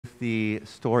the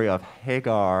story of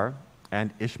Hagar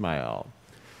and Ishmael.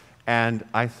 And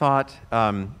I thought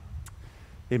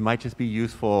it might just be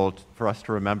useful for us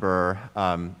to remember.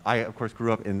 I, of course,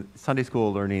 grew up in Sunday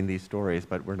school learning these stories,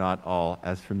 but we're not all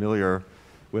as familiar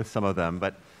with some of them.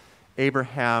 But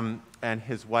Abraham and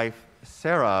his wife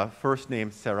Sarah, first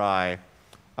named Sarai,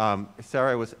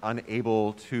 Sarai was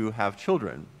unable to have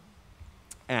children.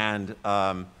 And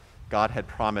God had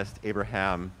promised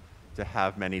Abraham to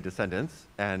have many descendants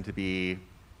and to be,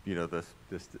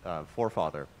 this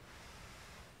forefather.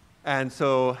 And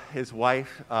so his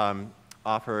wife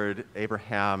offered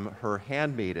Abraham her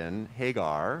handmaiden,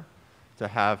 Hagar, to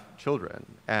have children.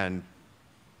 And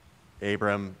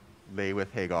Abram lay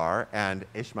with Hagar, and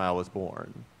Ishmael was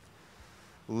born.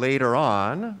 Later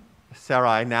on,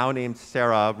 Sarai, now named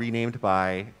Sarah, renamed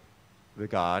by the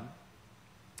God,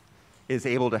 is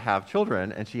able to have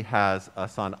children, and she has a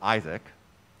son, Isaac.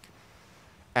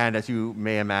 And as you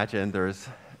may imagine, there's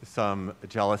some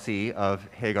jealousy of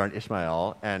Hagar and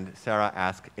Ishmael, and Sarah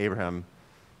asked Abraham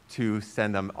to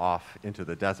send them off into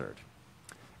the desert.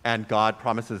 And God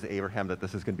promises Abraham that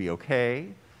this is going to be okay,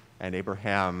 and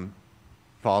Abraham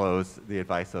follows the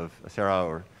advice of Sarah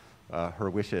or her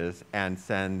wishes and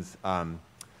sends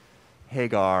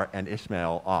Hagar and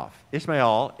Ishmael off.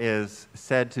 Ishmael is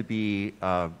said to be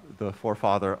the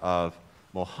forefather of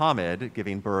Muhammad,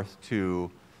 giving birth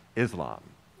to Islam.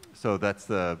 So that's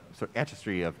the sort of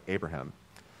ancestry of Abraham.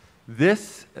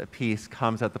 This piece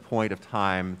comes at the point of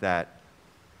time that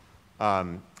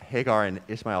Hagar and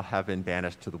Ishmael have been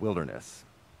banished to the wilderness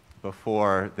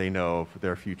before they know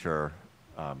their future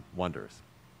wonders.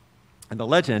 And the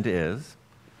legend is,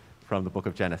 from the book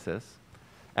of Genesis,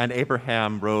 and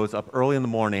Abraham rose up early in the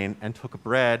morning and took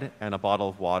bread and a bottle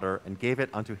of water and gave it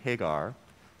unto Hagar,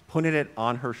 putting it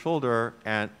on her shoulder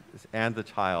and the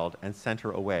child, and sent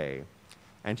her away.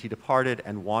 And she departed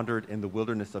and wandered in the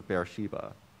wilderness of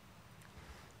Beersheba.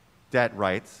 Det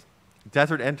writes,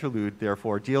 Desert Interlude,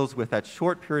 therefore, deals with that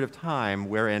short period of time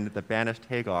wherein the banished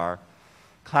Hagar,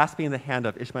 clasping the hand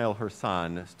of Ishmael her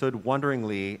son, stood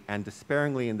wonderingly and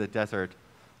despairingly in the desert,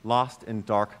 lost in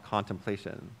dark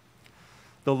contemplation.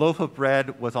 The loaf of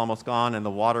bread was almost gone, and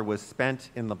the water was spent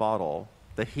in the bottle.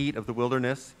 The heat of the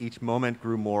wilderness each moment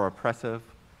grew more oppressive.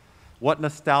 What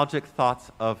nostalgic thoughts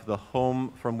of the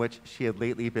home from which she had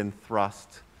lately been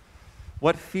thrust.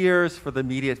 What fears for the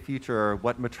immediate future,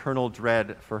 what maternal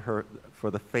dread for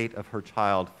the fate of her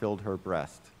child filled her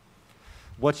breast.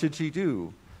 What should she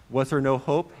do? Was there no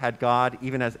hope? Had God,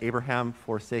 even as Abraham,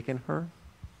 forsaken her?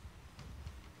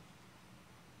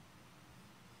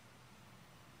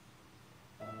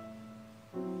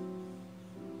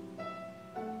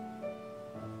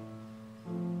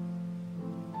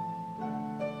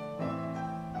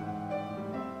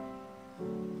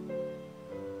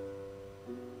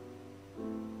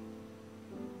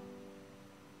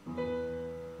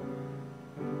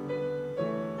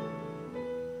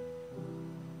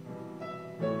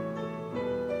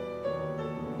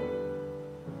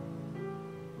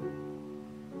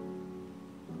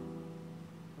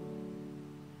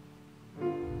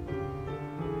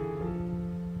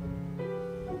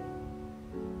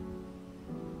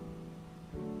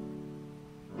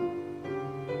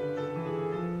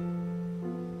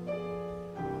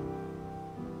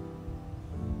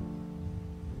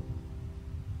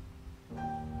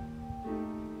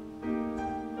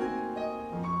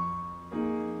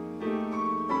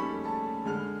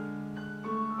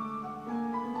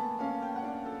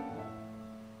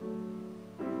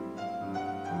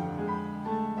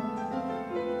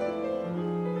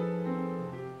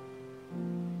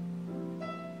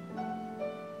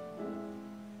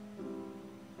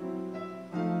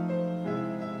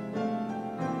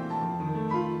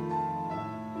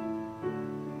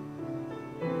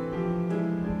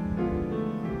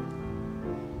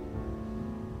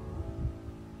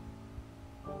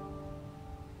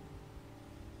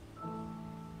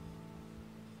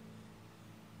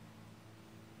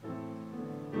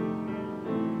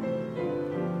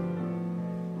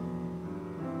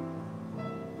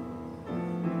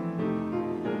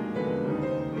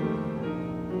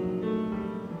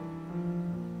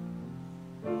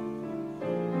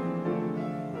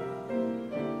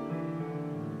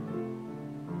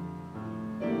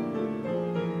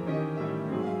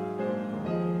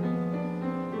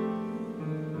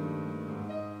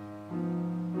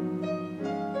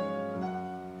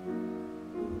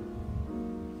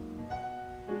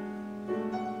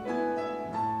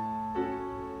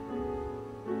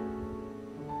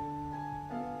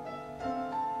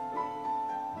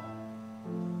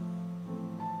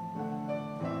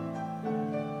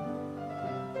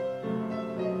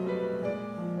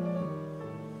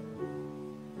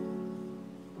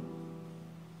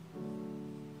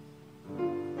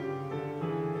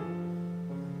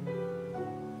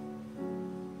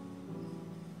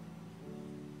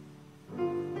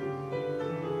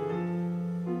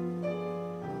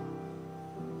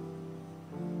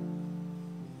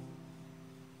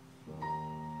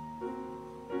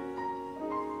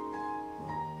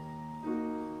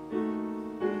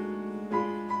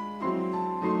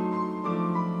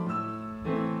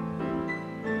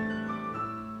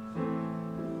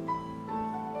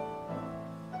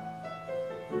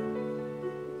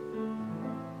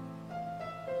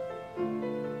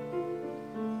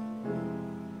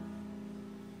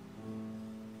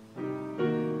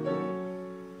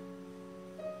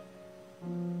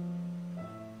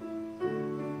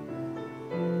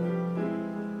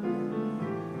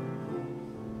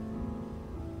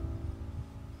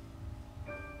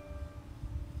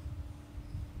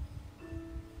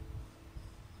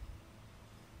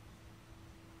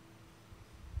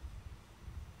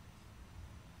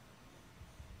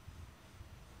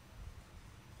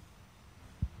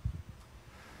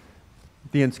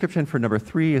 The inscription for number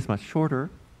 3 is much shorter.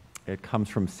 It comes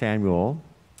from Samuel.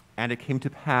 And it came to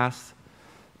pass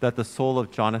that the soul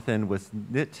of Jonathan was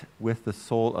knit with the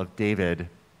soul of David,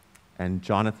 and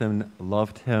Jonathan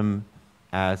loved him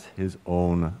as his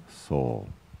own soul.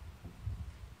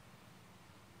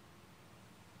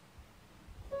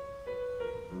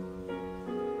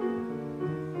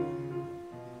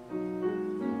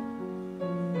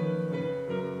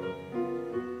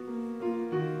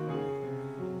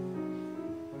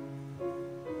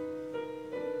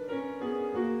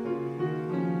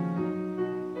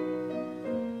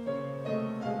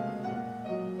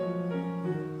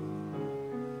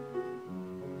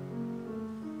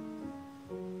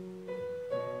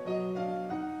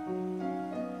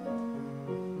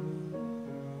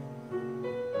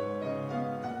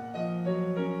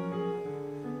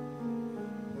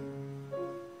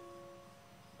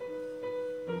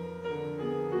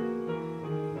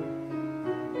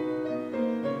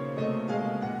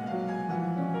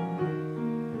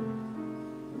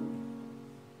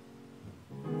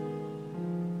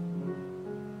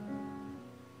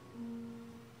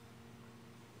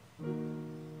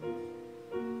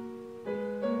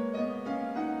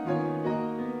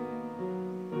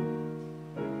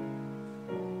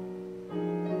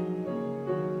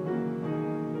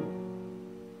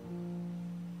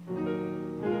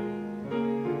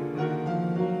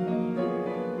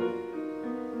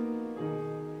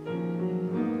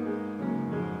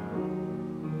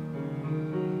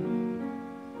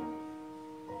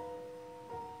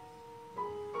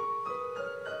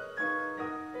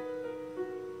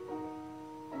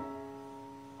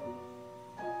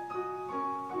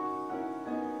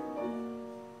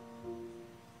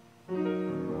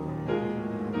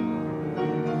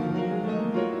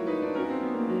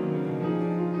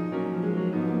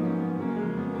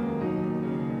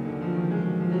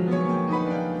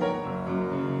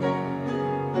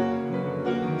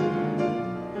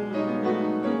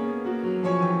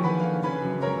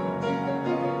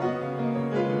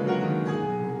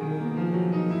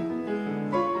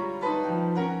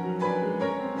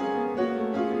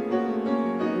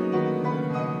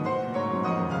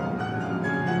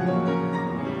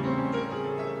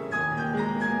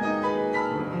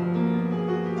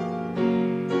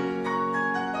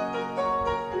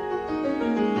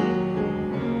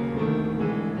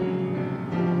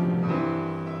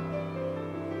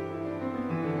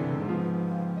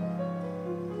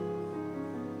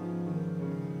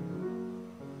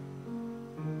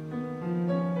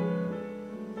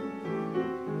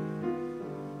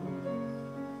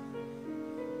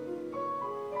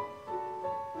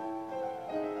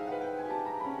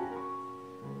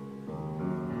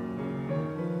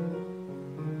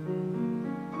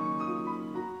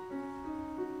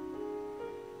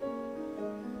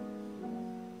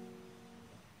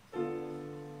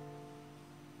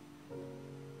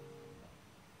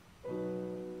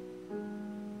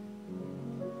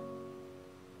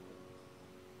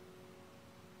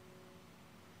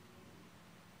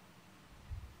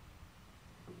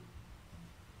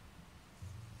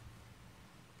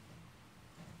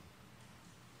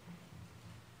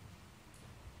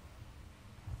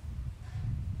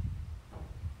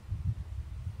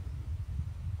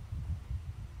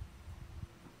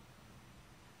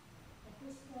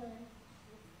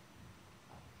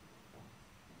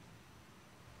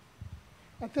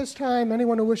 At this time,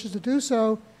 anyone who wishes to do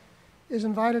so is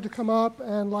invited to come up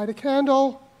and light a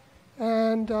candle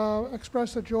and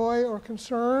express a joy or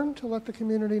concern to let the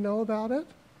community know about it.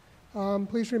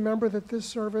 Please remember that this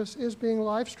service is being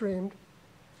live streamed,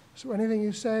 so anything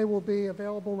you say will be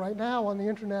available right now on the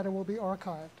internet and will be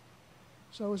archived.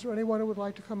 So is there anyone who would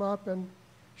like to come up and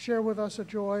share with us a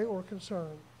joy or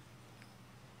concern?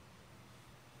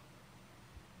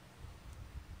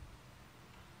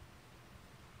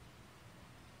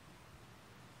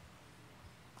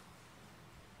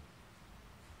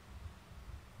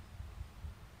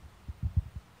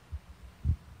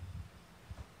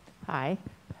 Hi,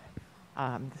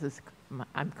 I'm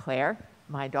Claire.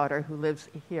 My daughter, who lives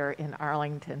here in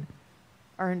Arlington,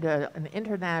 earned an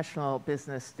international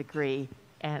business degree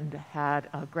and had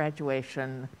a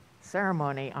graduation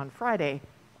ceremony on Friday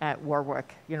at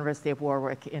Warwick, University of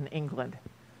Warwick in England.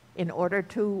 In order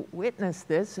to witness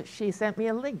this, she sent me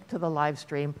a link to the live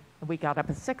stream, and we got up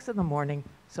at 6 in the morning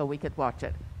so we could watch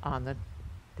it on the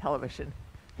television.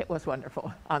 It was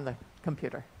wonderful on the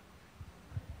computer.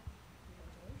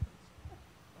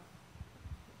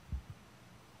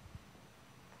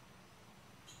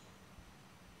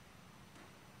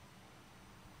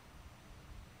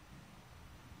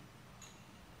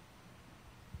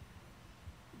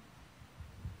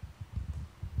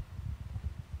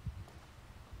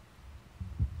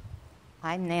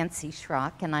 I'm Nancy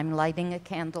Schrock, and I'm lighting a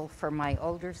candle for my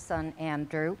older son,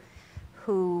 Andrew,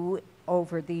 who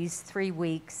over these 3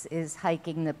 weeks is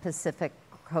hiking the Pacific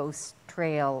Coast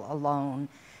Trail alone,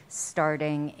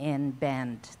 starting in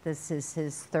Bend. This is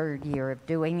his 3rd year of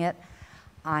doing it.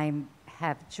 I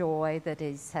have joy that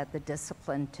he's had the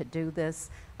discipline to do this.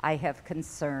 I have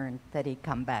concern that he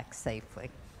come back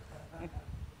safely.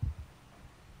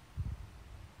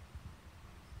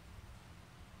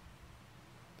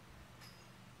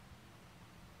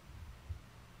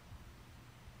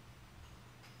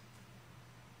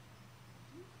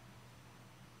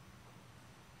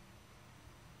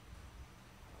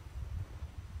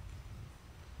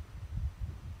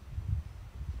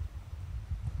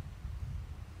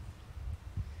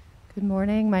 Good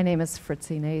morning. My name is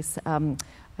Fritzi Nace.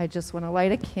 I just want to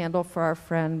light a candle for our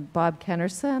friend Bob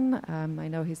Kennerson. I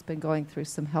know he's been going through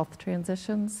some health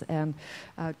transitions, and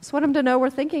just want him to know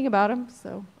we're thinking about him.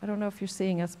 So I don't know if you're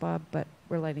seeing us, Bob, but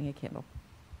we're lighting a candle.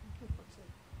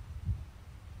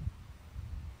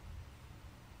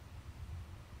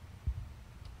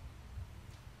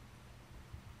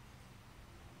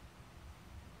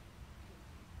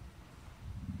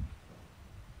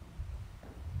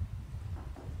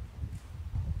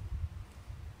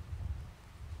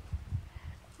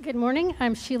 Good morning.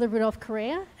 I'm Sheila Rudolph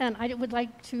Correa, and I would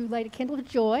like to light a candle of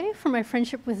joy for my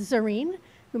friendship with Zareen,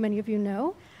 who many of you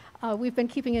know. We've been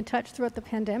keeping in touch throughout the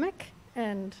pandemic,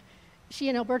 and she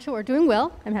and Alberto are doing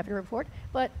well, I'm happy to report,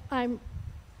 but I'm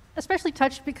especially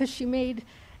touched because she made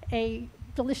a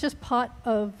delicious pot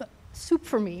of soup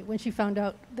for me when she found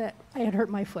out that I had hurt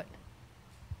my foot.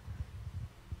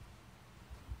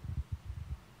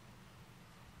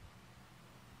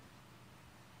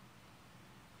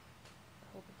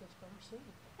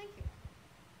 Thank you.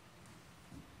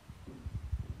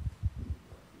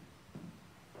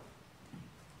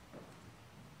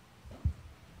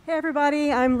 Hey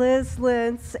everybody, I'm Liz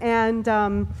Lintz, and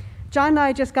John and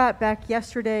I just got back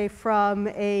yesterday from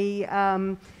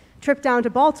a trip down to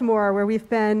Baltimore where we've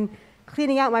been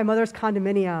cleaning out my mother's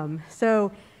condominium.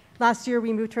 So last year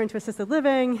we moved her into assisted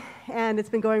living, and it's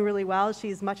been going really well.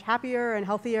 She's much happier and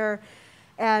healthier.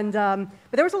 And,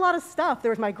 but there was a lot of stuff.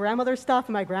 There was my grandmother's stuff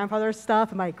and my grandfather's stuff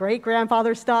and my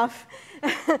great-grandfather's stuff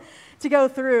to go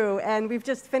through. And we've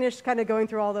just finished kind of going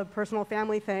through all the personal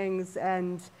family things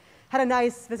and had a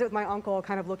nice visit with my uncle,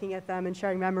 kind of looking at them and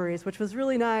sharing memories, which was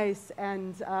really nice.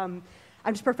 And I'm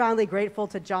just profoundly grateful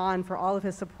to John for all of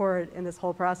his support in this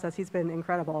whole process. He's been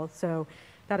incredible. So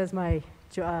that is my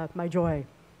joy.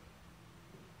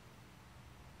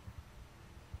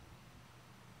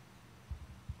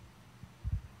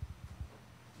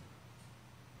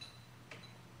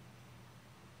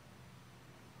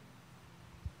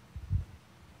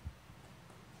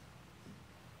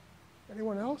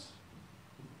 Anyone else?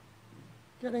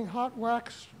 Getting hot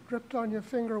wax dripped on your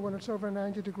finger when it's over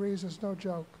 90 degrees is no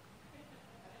joke.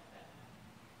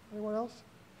 Anyone else?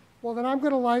 Well, then I'm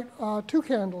going to light 2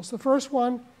 candles. The first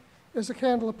one is a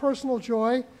candle of personal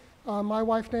joy. My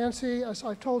wife Nancy, as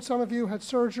I've told some of you, had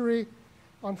surgery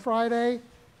on Friday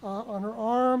on her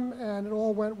arm, and it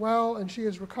all went well, and she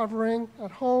is recovering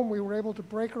at home. We were able to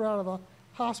break her out of the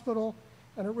hospital,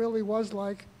 and it really was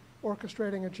like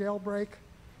orchestrating a jailbreak.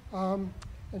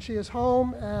 And she is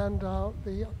home, and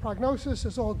the prognosis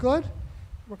is all good.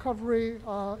 Recovery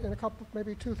in a couple,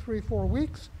 maybe 2, 3, 4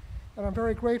 weeks. And I'm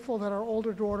very grateful that our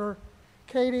older daughter,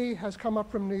 Katie, has come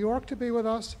up from New York to be with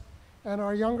us, and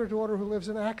our younger daughter, who lives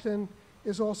in Acton,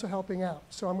 is also helping out.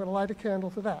 So I'm going to light a candle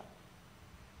for that.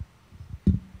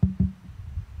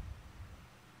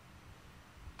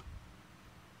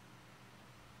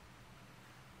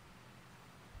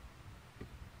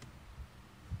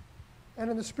 And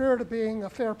in the spirit of being a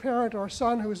fair parent, our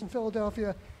son, who is in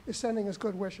Philadelphia, is sending us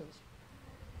good wishes.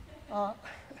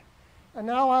 And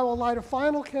now I will light a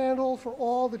final candle for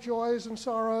all the joys and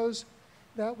sorrows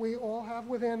that we all have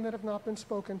within that have not been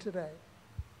spoken today.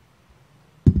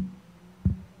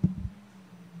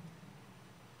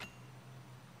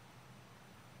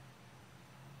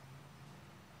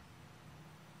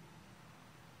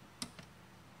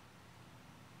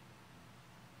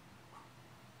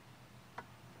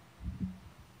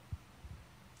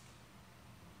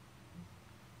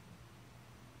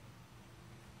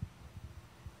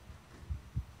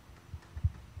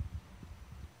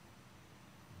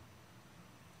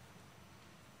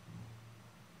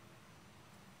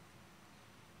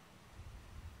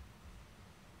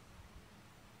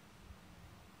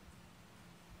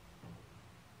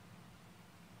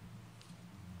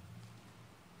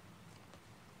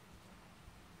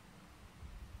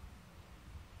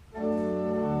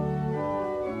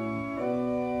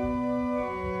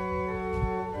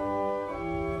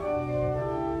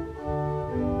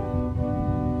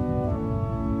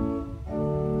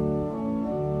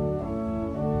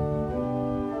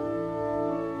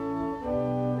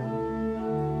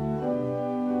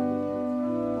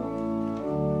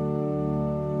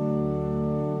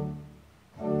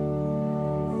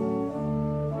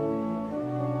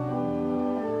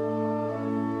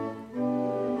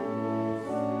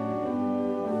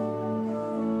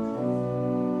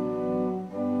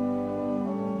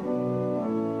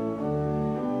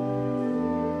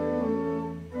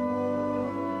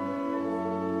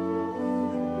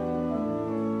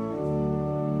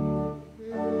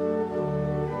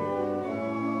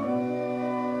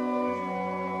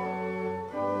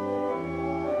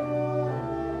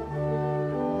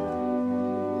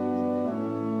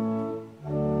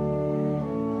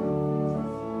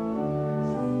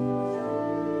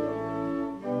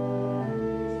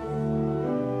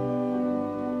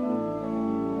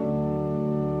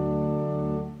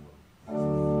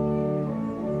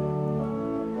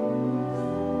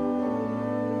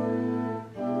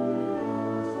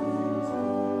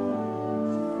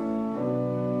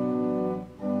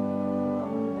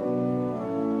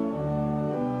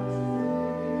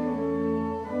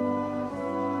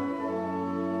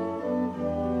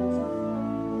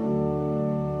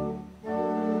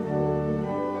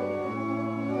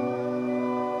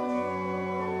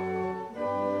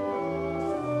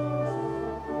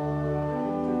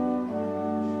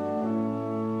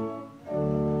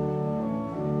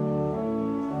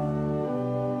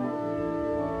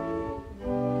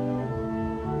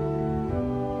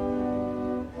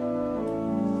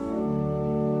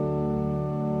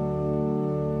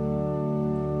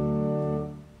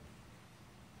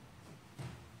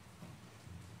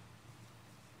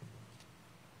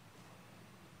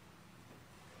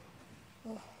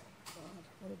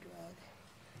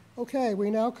 Okay, we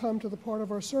now come to the part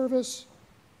of our service,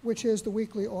 which is the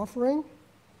weekly offering.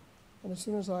 And as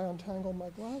soon as I untangle my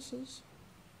glasses.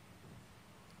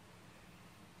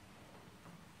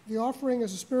 The offering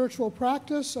is a spiritual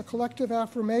practice, a collective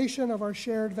affirmation of our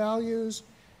shared values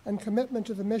and commitment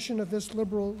to the mission of this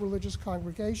liberal religious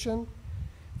congregation.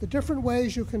 The different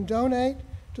ways you can donate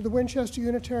to the Winchester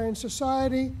Unitarian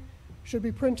Society should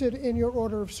be printed in your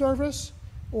order of service,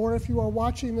 or if you are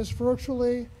watching this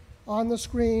virtually on the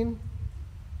screen,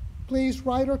 please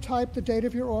write or type the date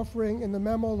of your offering in the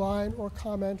memo line or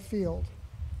comment field.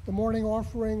 The morning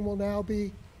offering will now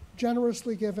be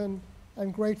generously given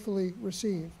and gratefully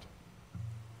received.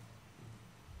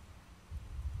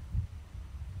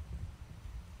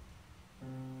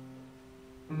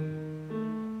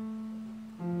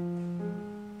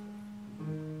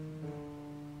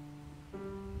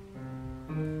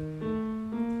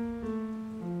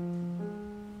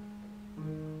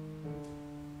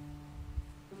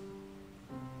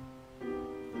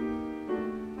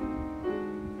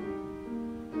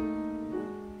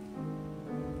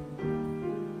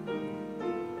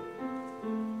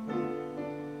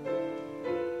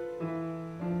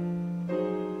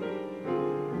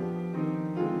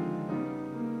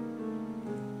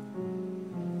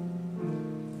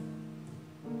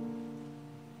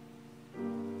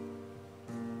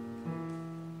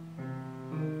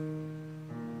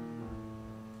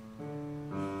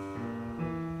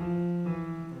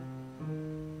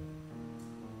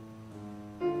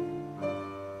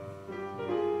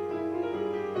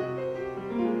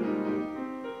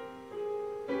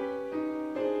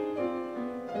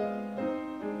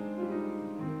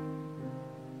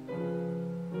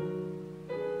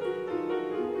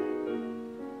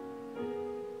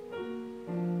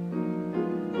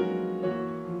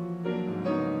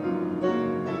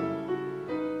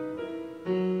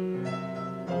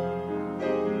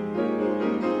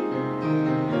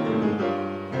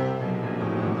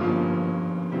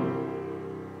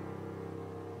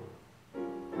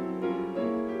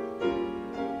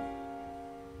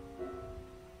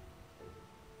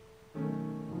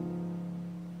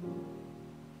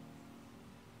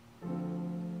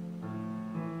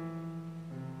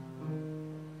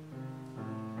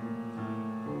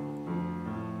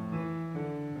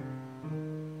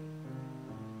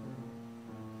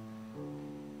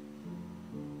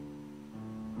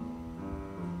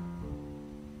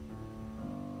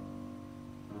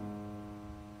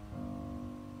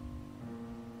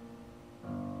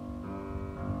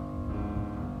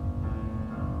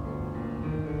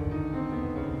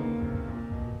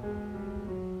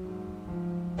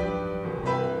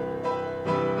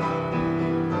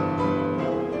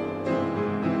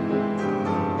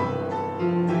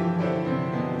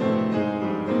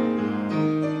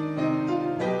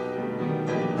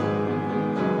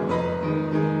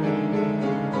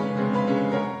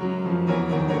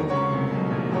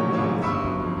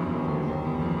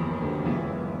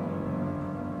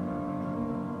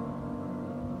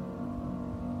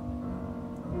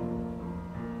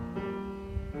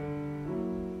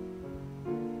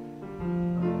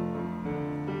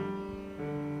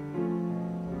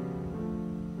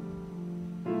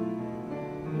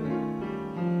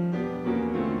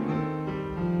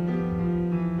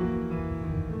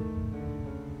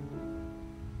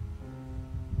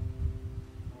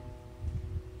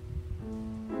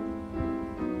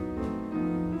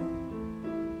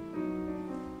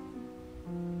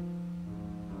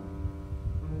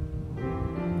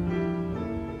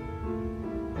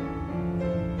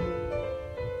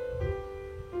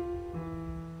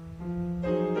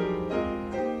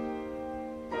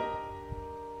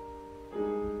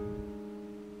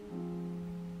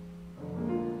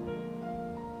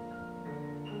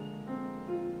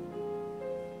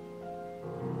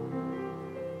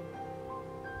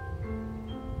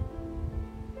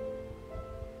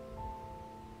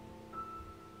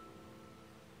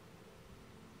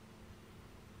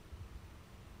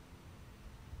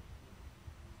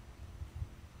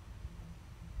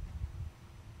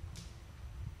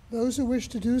 Those who wish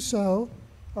to do so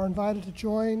are invited to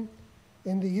join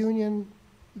in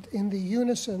the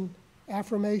unison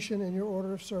affirmation in your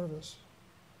order of service.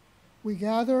 We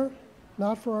gather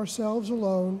not for ourselves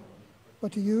alone,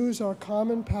 but to use our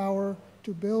common power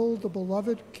to build the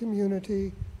beloved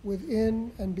community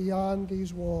within and beyond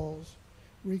these walls.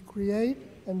 Recreate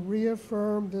and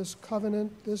reaffirm this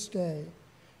covenant this day,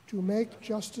 to make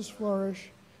justice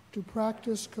flourish, to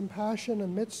practice compassion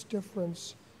amidst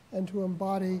difference, and to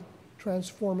embody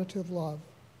transformative love.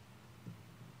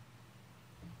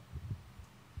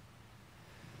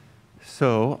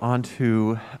 So on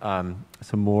to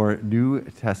some more New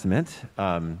Testament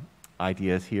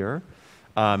ideas here.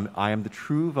 I am the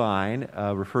true vine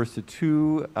refers to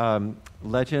two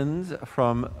legends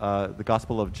from the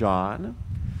Gospel of John.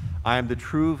 I am the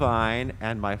true vine,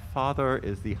 and my Father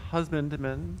is the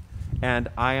husbandman, and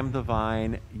I am the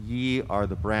vine, ye are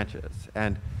the branches.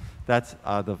 And that's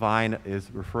the vine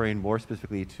is referring more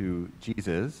specifically to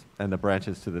Jesus, and the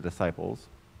branches to the disciples.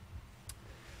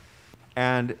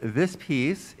 And this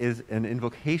piece is an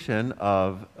invocation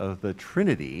of the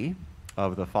Trinity,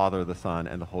 of the Father, the Son,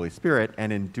 and the Holy Spirit.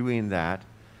 And in doing that,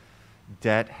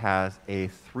 Det has a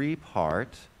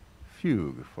three-part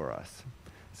fugue for us.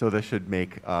 So this should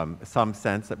make some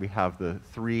sense that we have the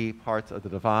three parts of the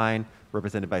divine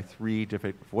represented by three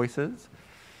different voices.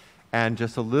 And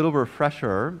just a little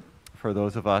refresher for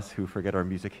those of us who forget our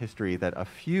music history, that a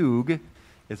fugue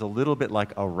is a little bit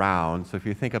like a round. So if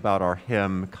you think about our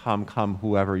hymn, Come, Come,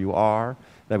 Whoever You Are,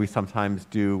 that we sometimes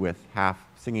do with half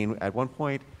singing at one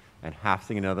point and half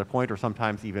singing at another point, or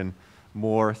sometimes even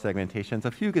more segmentations.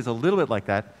 A fugue is a little bit like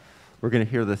that. We're going to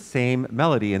hear the same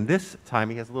melody, and this time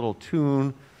he has a little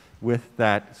tune with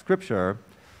that scripture.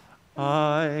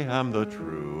 I am the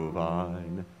true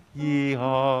vine, ye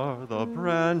are the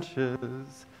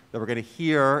branches, that we're going to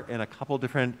hear in a couple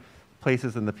different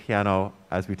places in the piano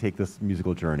as we take this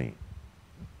musical journey.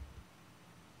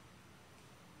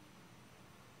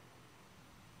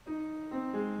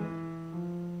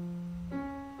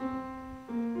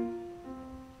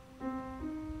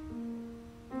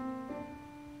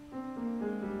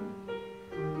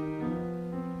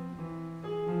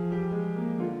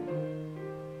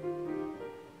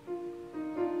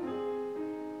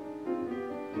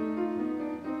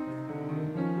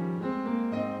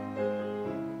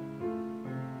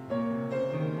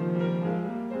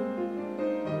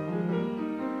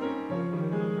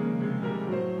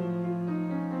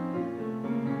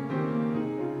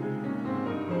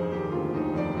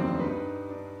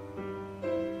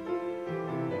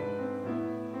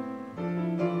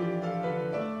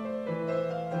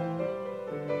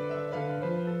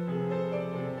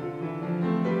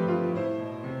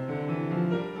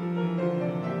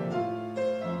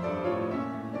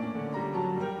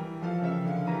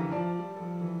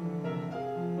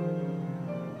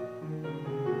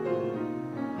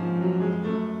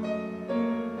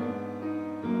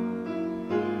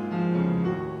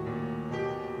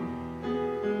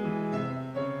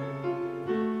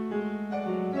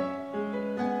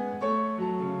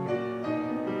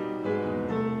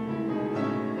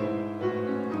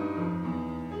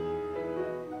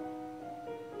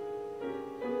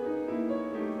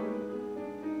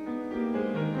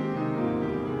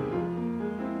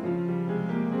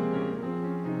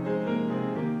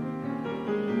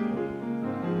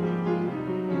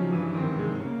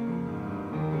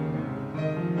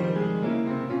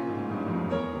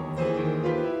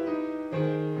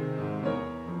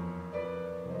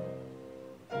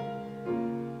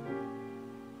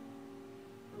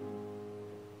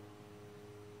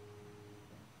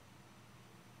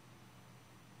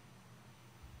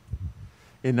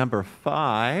 In number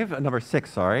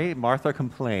 6, Martha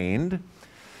complained.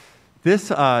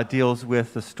 This deals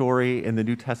with the story in the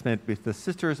New Testament with the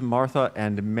sisters Martha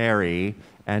and Mary.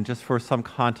 And just for some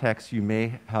context, you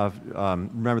may have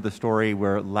remember the story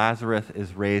where Lazarus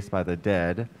is raised by the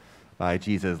dead by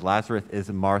Jesus. Lazarus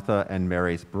is Martha and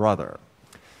Mary's brother.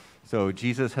 So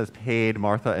Jesus has paid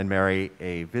Martha and Mary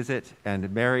a visit,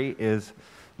 and Mary is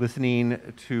listening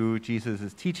to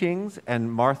Jesus' teachings,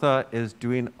 and Martha is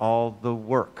doing all the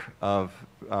work of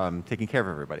taking care of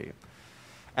everybody.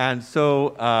 And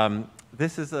so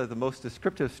this is the most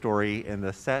descriptive story in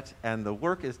the set, and the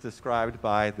work is described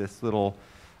by this little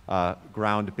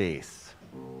ground bass.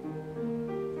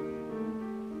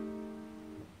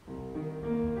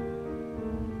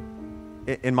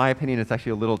 In my opinion, it's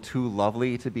actually a little too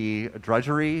lovely to be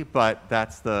drudgery, but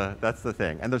that's the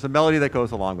thing. And there's a melody that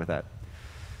goes along with that.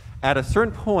 At a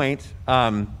certain point,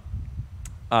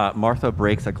 Martha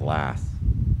breaks a glass.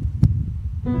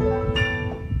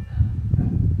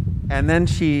 And then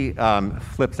she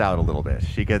flips out a little bit.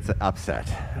 She gets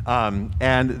upset.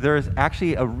 And there's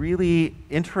actually a really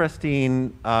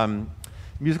interesting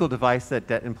musical device that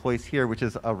Det employs here, which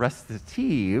is a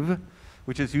recitative,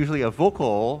 which is usually a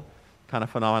vocal kind of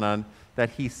phenomenon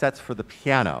that he sets for the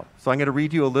piano. So I'm going to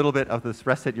read you a little bit of this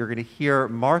recit. You're going to hear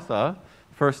Martha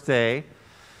first say,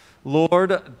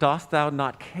 Lord, dost thou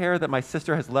not care that my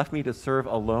sister has left me to serve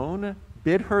alone?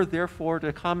 Bid her therefore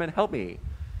to come and help me.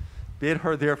 Bid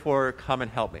her therefore come and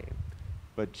help me.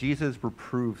 But Jesus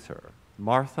reproves her.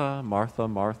 Martha, Martha,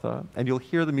 Martha. And you'll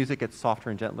hear the music get softer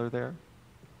and gentler there.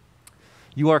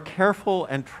 You are careful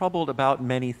and troubled about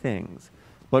many things,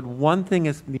 but one thing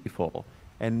is needful,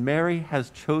 and Mary has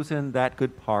chosen that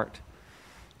good part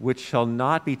which shall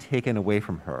not be taken away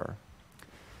from her.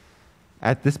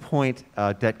 At this point,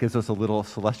 Det gives us a little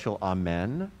celestial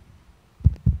amen.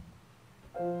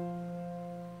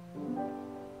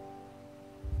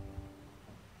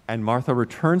 And Martha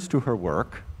returns to her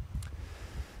work.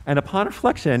 And upon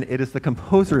reflection, it is the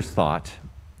composer's thought.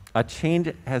 A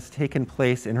change has taken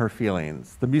place in her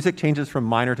feelings. The music changes from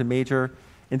minor to major,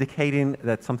 indicating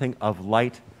that something of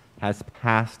light has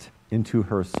passed into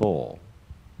her soul.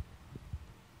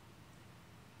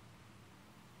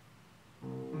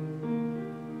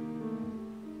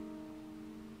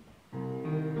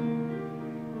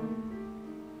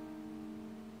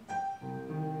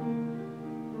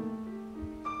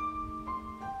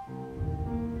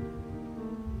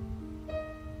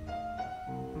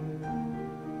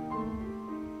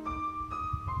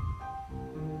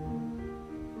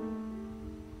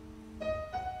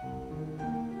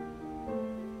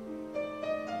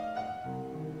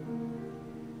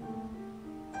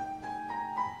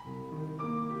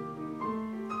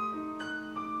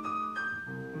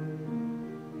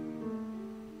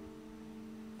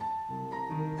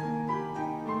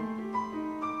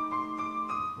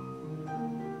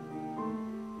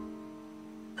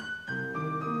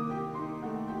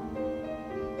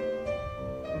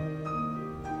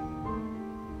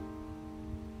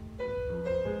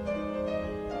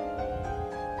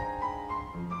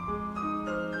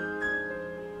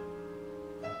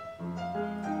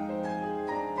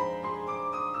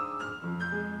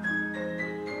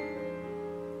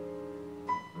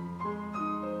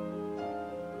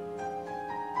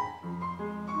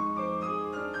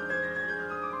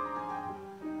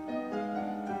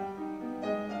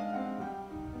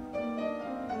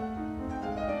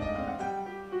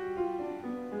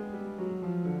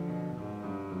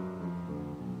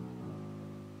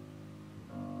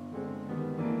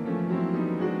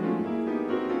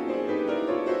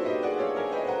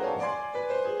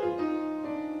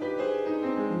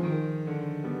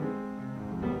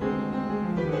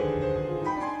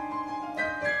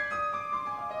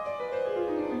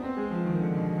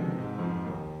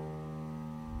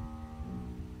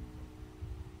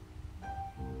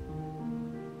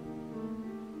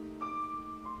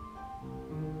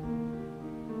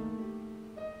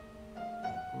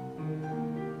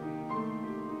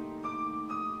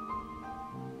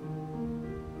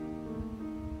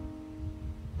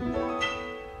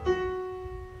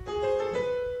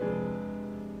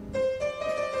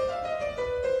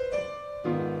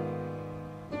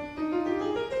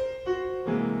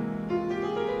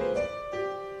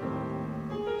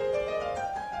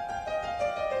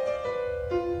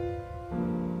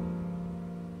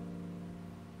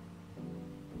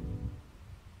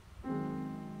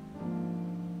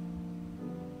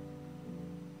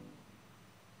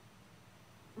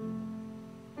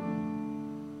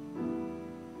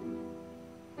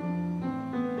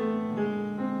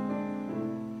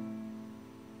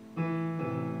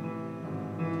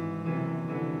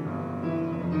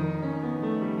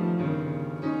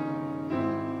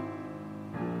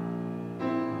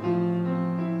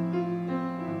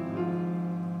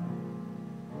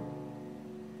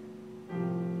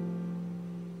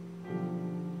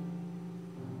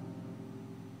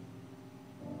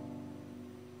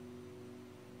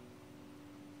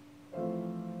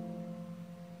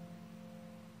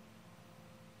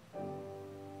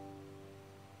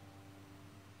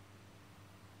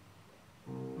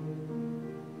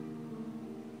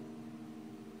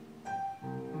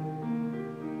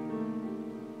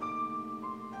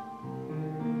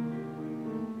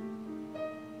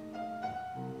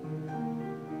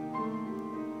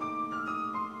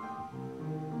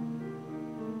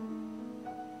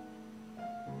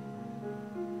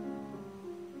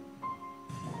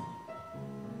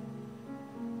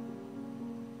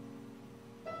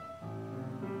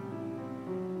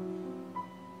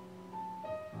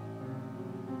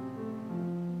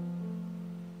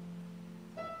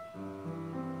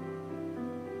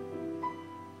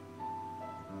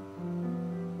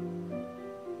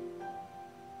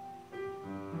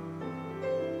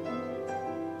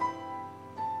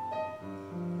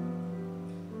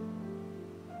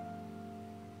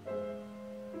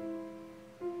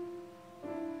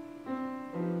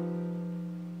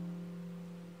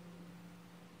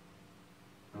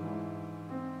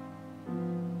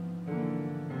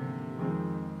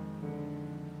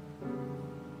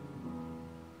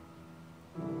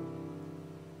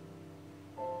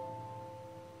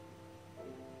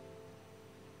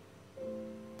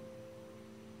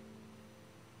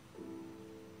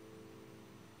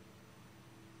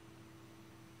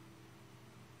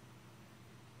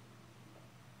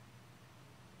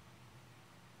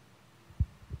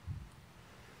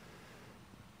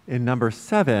 In number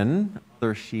 7,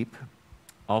 other sheep,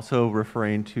 also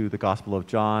referring to the Gospel of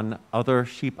John, other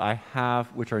sheep I have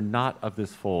which are not of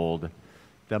this fold,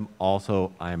 them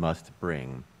also I must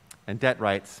bring. And Det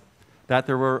writes that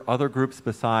there were other groups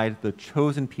beside the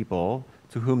chosen people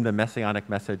to whom the messianic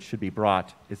message should be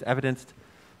brought is evidenced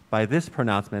by this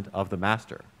pronouncement of the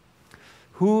Master.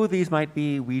 Who these might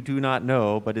be, we do not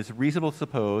know, but it's reasonable to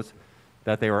suppose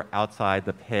that they were outside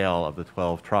the pale of the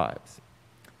 12 tribes.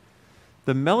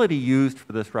 The melody used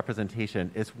for this representation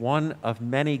is one of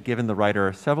many given the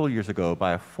writer several years ago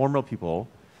by a former pupil,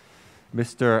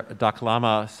 Mr.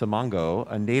 Daklama Simango,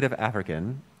 a native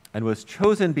African, and was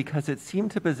chosen because it seemed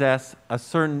to possess a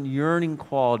certain yearning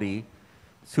quality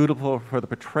suitable for the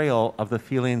portrayal of the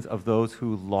feelings of those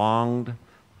who longed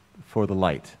for the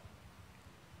light.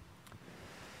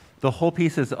 The whole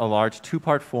piece is a large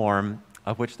 2-part form,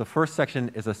 of which the first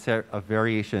section is a set of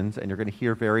variations, and you're going to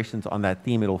hear variations on that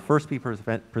theme. It'll first be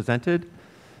presented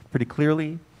pretty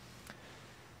clearly.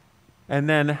 And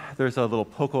then there's a little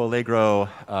poco allegro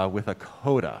with a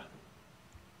coda.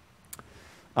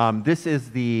 This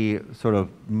is the sort of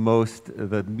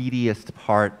the meatiest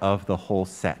part of the whole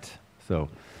set. So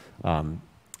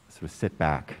sort of sit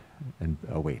back and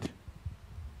wait.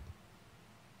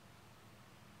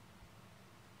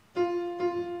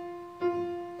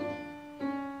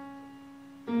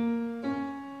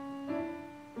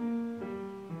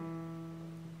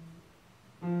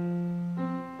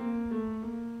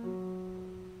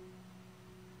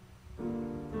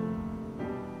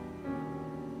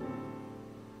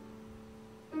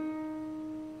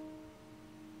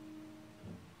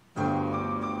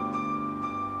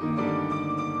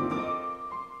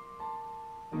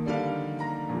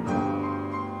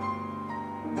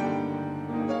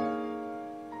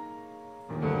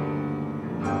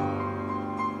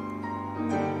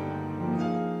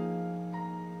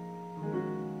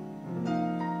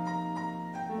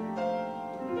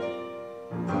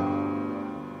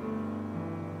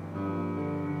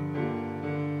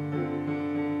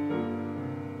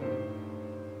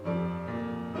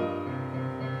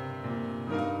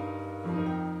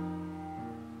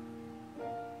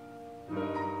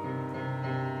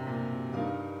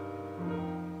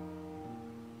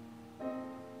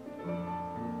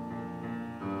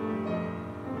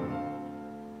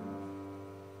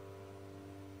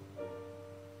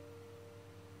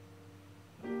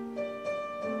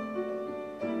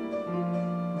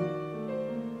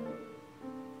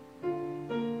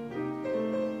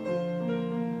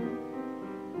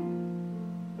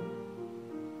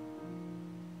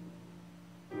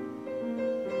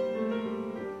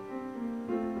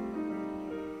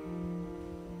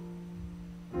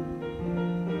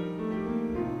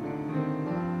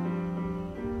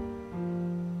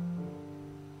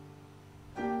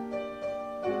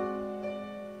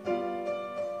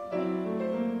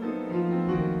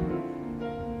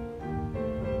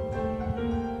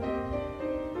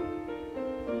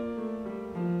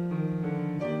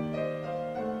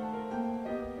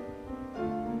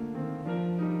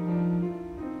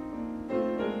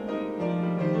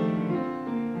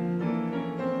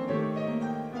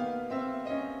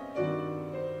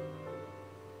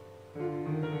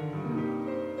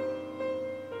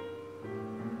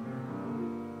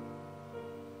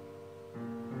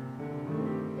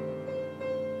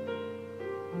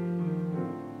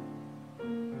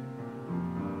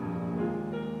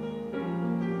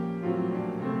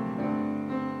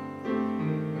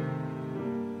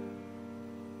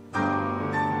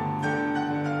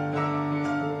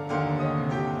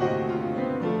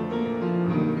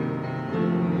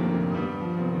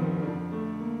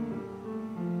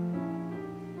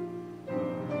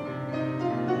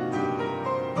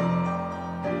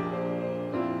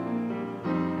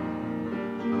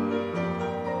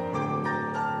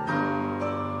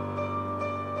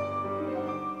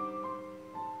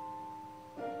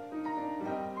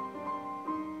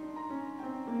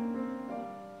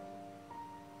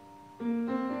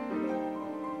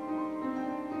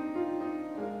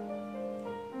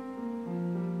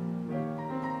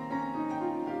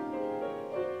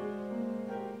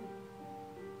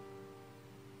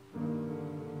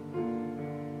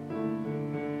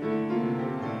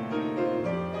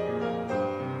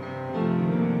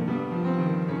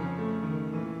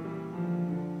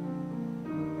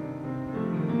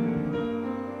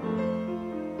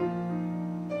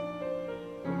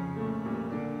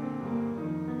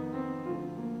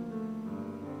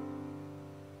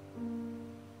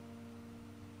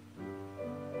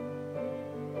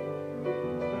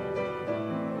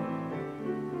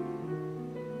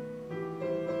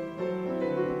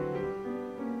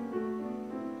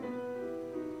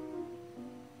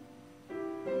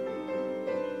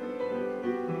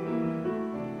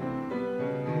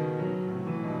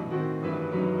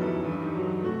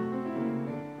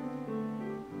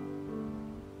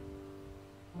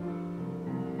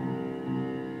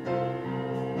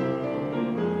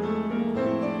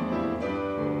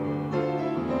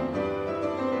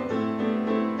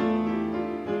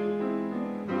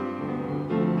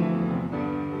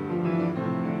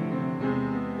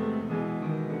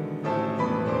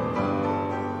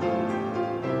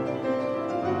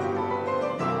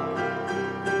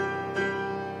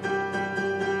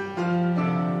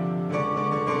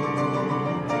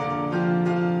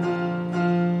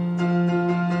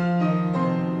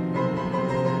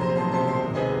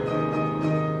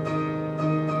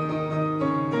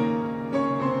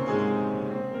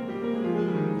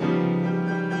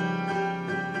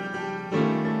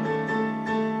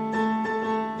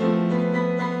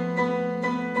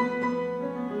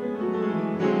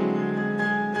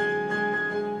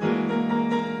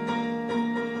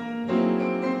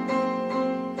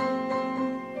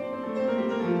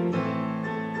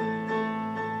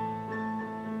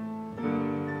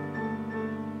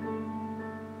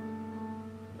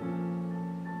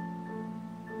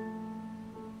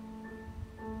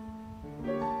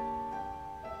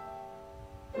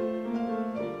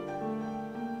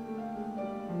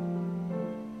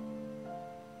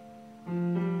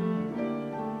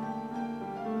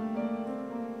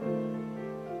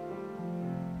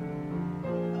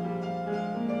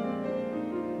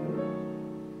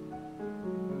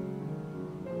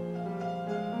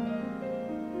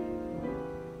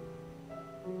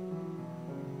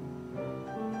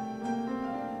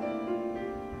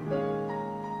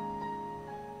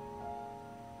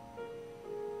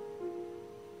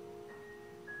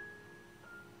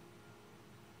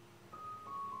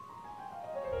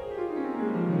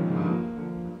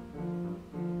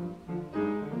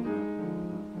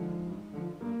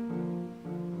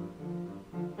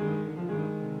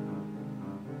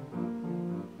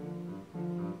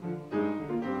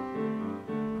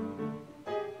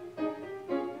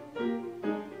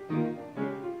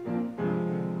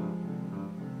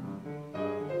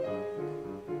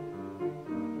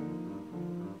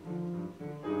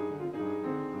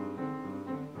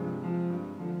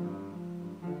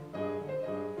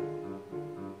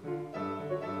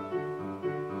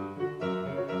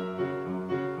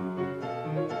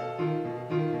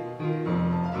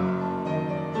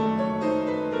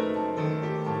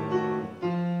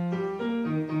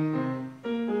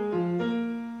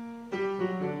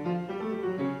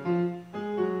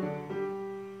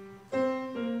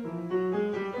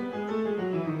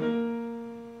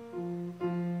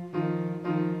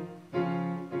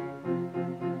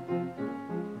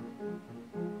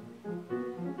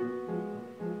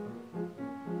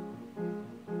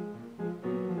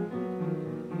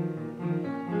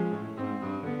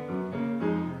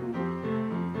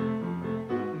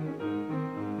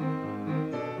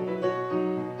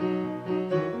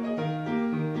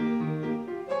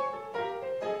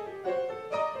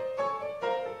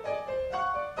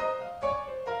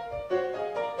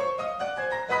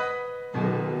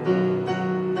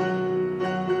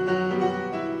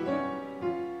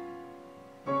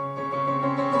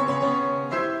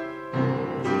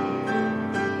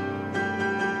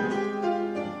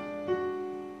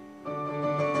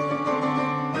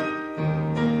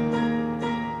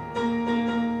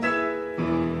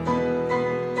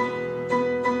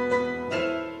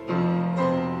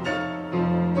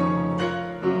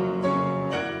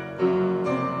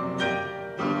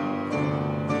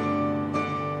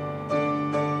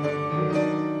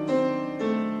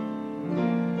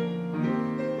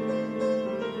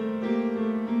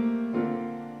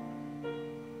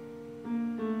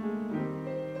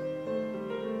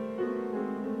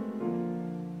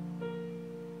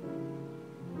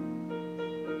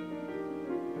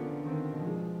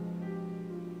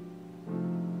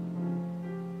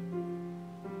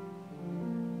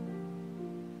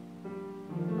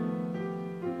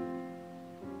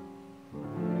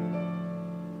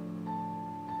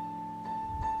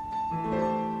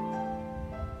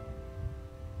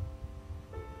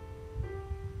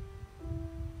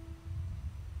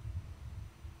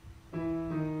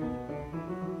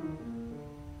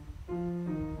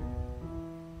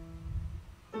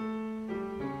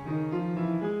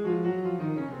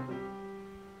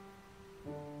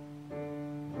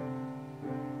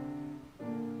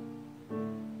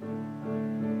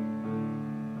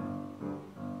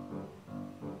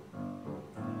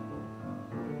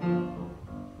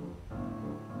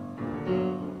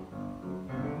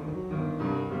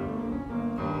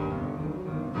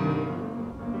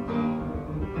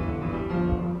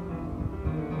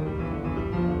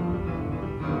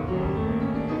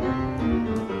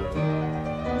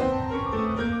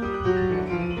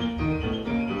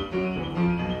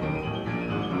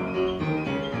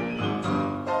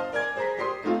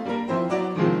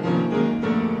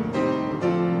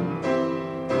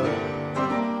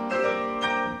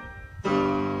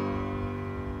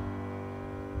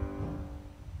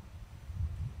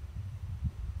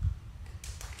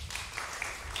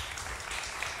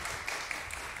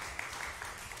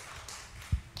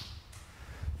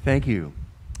 Thank you.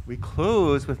 We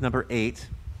close with number 8,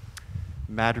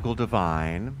 Madrigal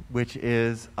Divine, which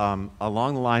is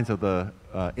along the lines of the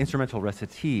instrumental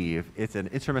recitative. It's an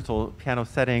instrumental piano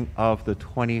setting of the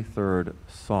 23rd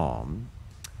Psalm.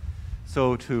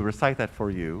 So to recite that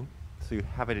for you, so you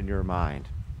have it in your mind.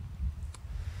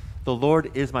 The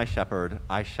Lord is my shepherd,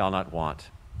 I shall not want.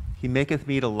 He maketh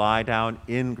me to lie down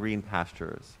in green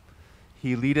pastures.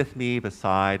 He leadeth me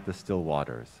beside the still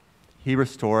waters. He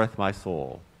restoreth my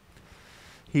soul.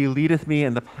 He leadeth me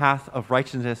in the path of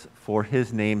righteousness for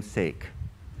his name's sake.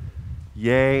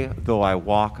 Yea, though I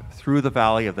walk through the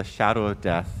valley of the shadow of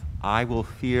death, I will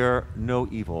fear no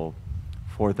evil,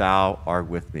 for thou art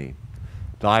with me.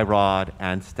 Thy rod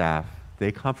and staff,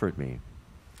 they comfort me.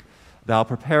 Thou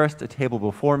preparest a table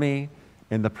before me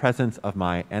in the presence of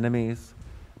my enemies.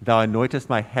 Thou anointest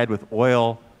my head with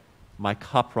oil, my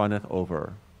cup runneth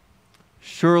over.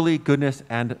 Surely goodness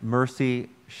and mercy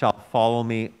shall follow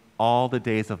me all the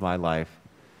days of my life,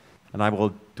 and I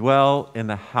will dwell in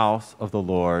the house of the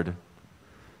Lord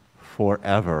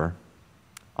forever.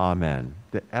 Amen.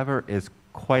 The ever is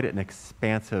quite an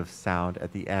expansive sound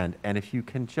at the end, and if you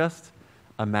can just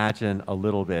imagine a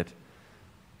little bit,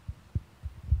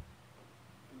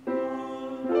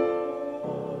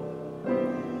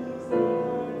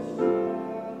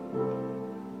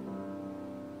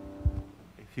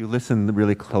 if you listen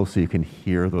really closely, you can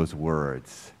hear those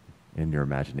words in your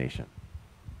imagination.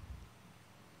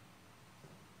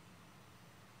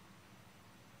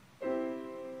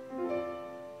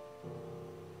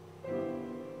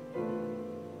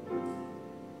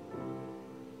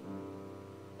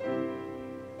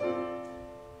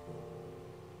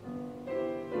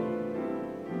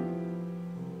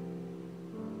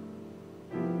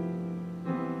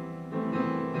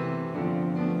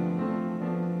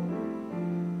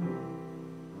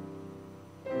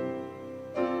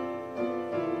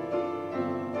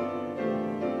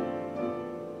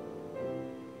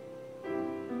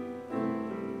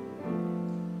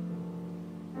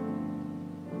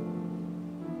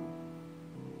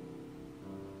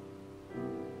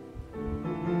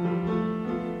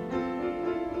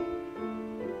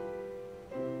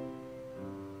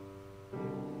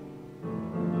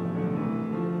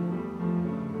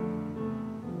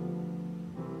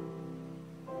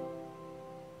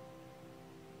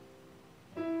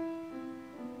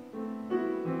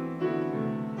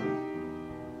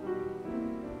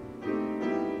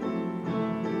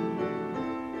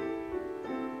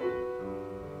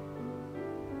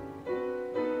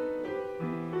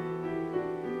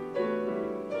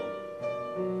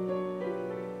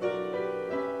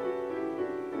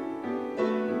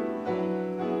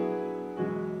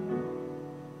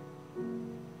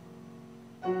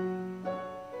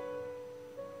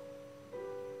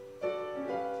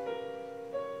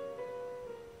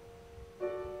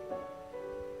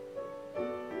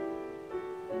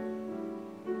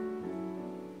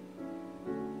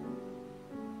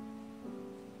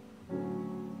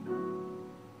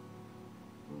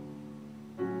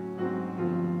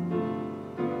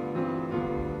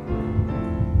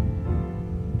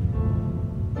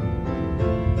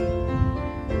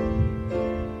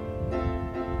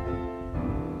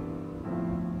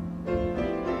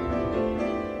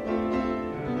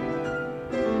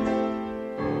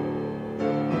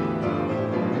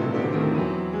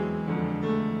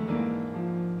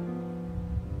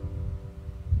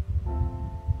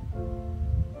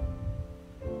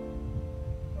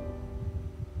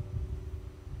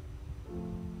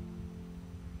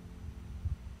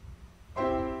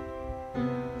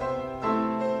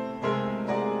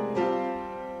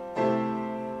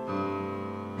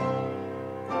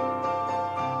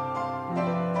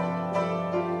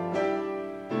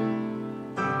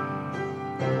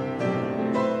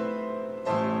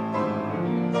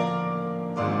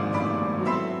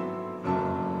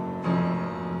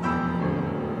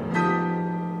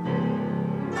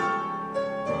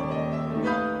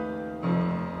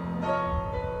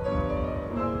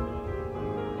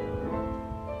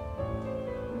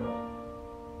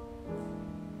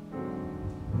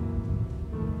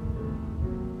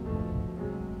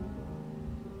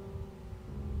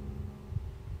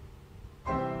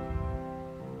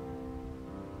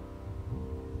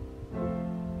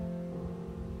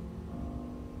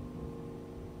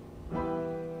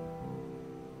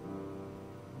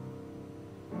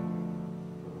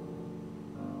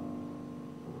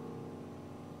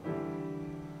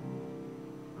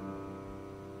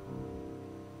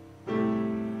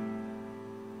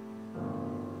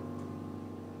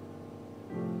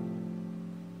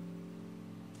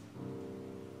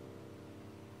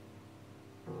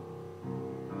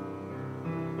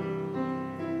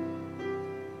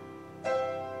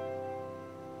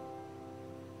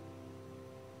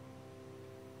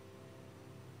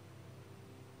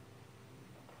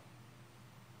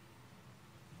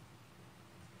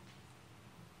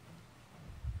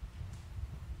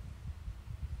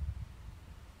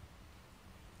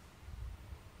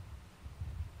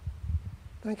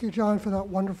 Thank you, John, for that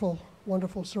wonderful,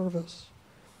 wonderful service.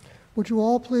 Would you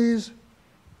all please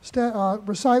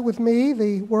recite with me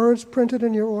the words printed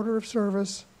in your order of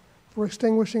service for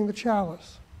extinguishing the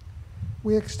chalice.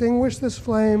 We extinguish this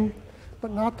flame,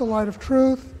 but not the light of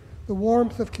truth, the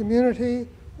warmth of community,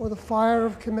 or the fire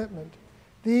of commitment.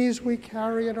 These we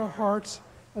carry in our hearts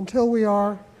until we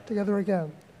are together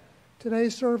again.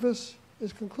 Today's service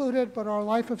is concluded, but our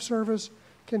life of service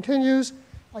continues.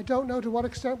 I don't know to what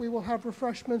extent we will have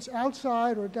refreshments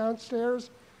outside or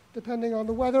downstairs, depending on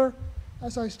the weather.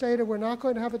 As I stated, we're not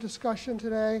going to have a discussion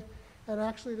today, and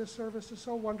actually this service is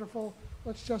so wonderful.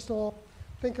 Let's just all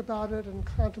think about it and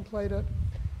contemplate it.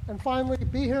 And finally,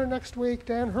 be here next week.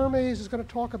 Dan Hermes is going to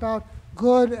talk about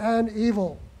good and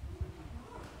evil.